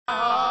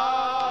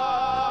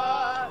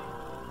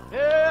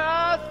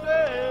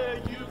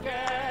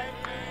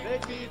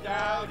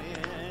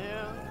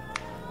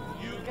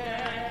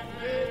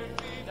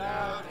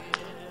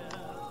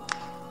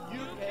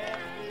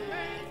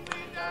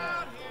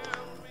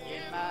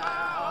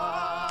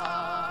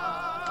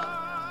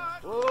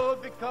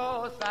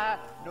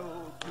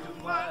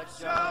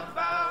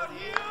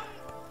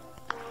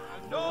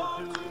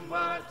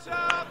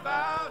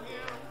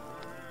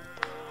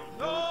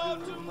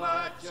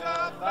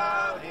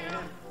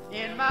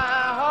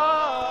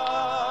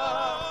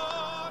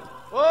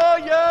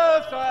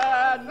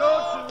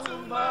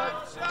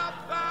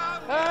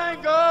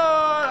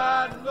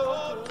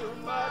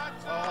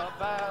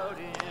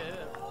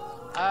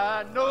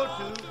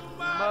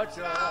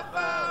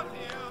about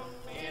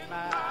him in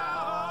my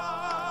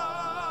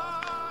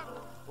heart.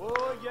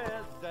 Oh,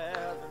 yes,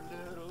 there's a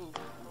little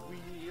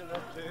wheel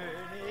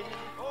a-turning.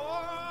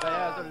 Oh,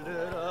 There's a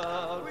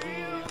little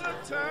wheel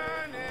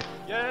a-turning.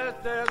 Yes,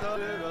 there's a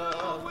little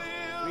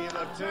Wheel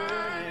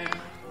a-turning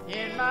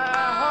in my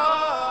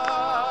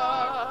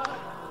heart.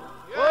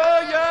 Oh,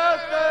 yes,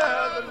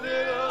 there's a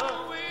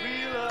little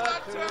wheel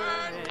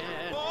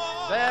a-turning.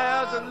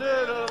 There's a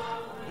little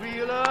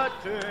wheel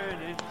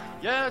a-turning.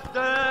 Yes,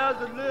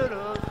 there's a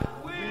little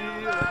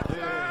wheel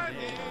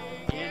a-turning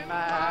in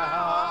my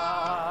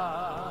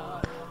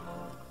heart.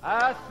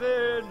 I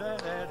said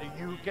that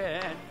you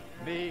can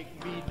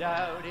make me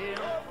doubt him.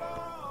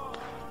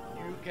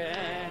 You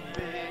can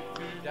make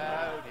me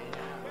doubt him.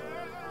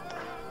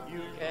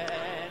 You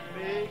can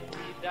make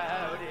me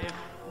doubt him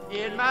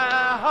in my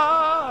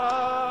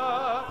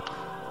heart.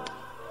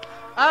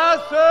 I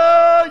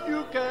said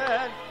you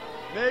can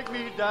make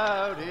me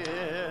doubt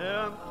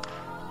him.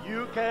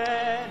 You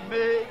can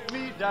make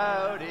me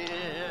doubt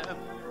him.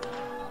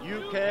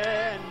 You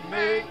can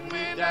make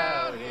me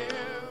doubt him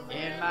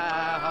in my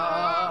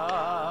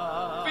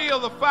heart. Feel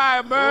the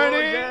fire burning.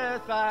 Oh,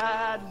 yes,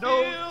 I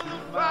know Feel the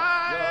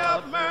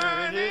fire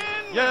burning.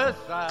 Yes,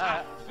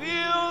 I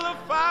feel the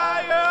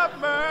fire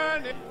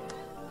burning.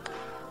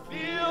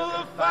 Feel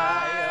the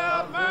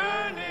fire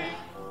burning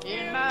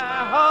in my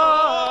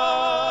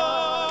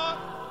heart.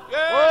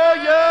 Yeah. Oh,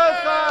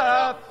 yes,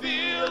 I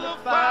feel the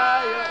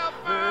fire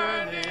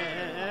burning.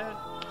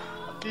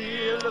 I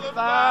feel the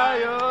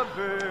fire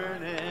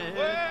burning.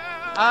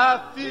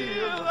 I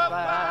feel the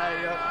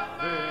fire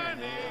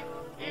burning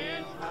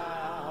in my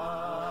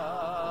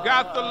heart.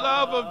 Got the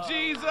love of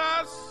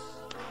Jesus.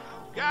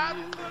 Got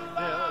the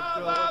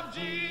love of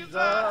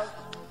Jesus.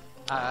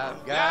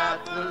 I've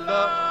got the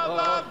love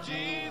of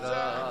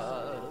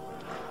Jesus.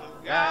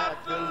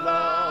 Got the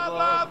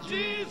love of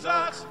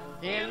Jesus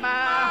in my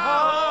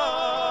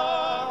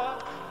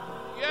heart.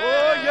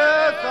 Oh,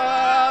 yes,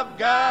 I've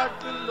got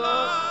the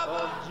love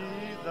of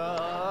Jesus.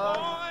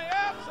 Oh,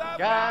 yes, I've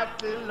Got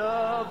the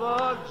love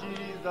of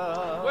Jesus.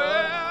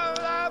 well,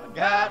 I've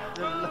got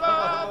the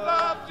love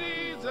of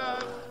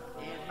Jesus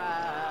in my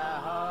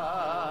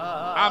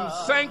heart. I'm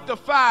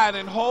sanctified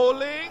and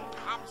holy.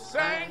 I'm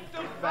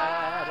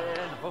sanctified. Sanctified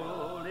and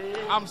holy.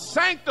 I'm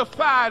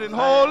sanctified and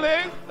holy.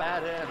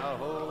 Sanctified and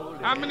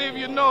holy. How many of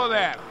you know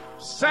that?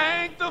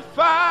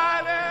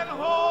 Sanctified and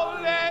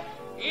holy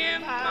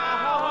in my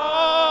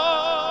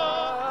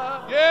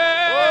heart.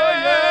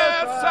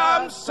 Yes,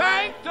 I'm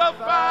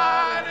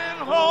sanctified and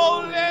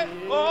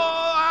holy.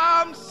 Oh,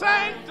 I'm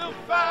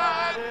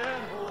sanctified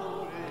and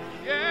holy.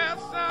 Yes,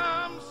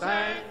 I'm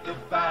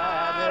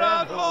sanctified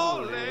and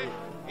holy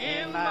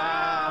in my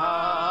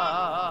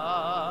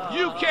heart.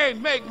 You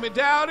can't make me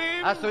doubt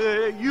him. I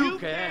say you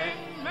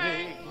can't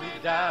make me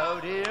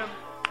doubt him.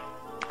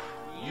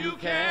 You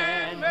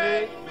can't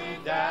make me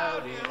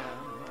doubt him.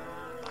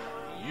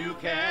 You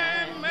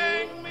can't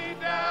make me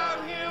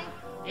doubt him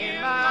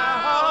in my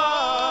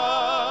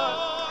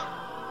heart.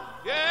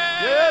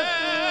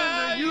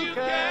 Yes, you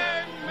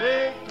can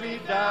make me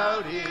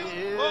doubt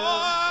him.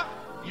 Oh,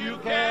 You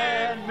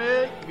can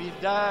make me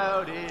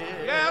doubt him.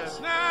 yes,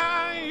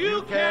 now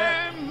you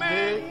can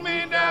make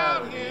me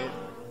doubt him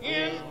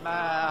in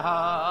my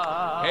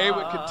heart. Hey,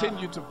 we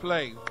continue to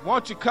play.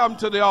 Won't you come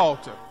to the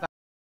altar?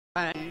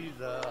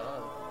 Jesus.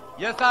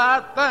 Yes,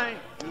 I thank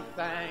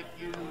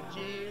you,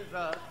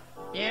 Jesus,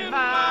 in my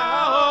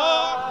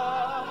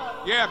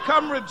heart. Yeah,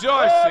 come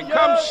rejoicing,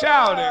 come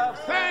shouting.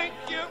 Thank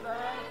you.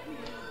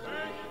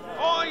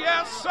 Oh,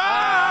 yes,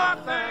 sir.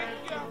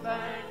 Thank you.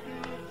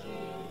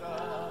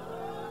 Jesus.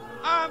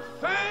 I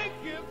thank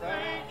you,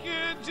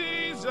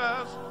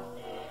 Jesus.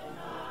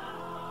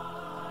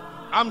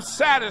 I'm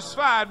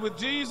satisfied with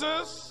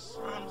Jesus.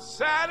 I'm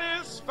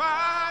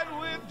satisfied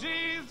with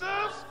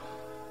Jesus.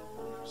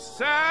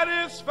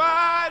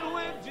 Satisfied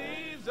with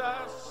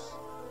Jesus.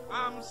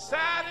 I'm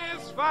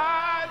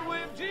satisfied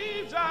with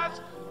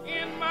Jesus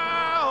in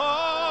my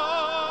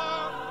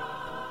heart.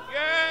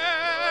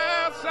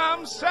 Yes,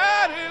 I'm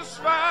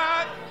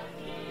satisfied.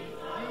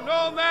 You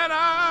know that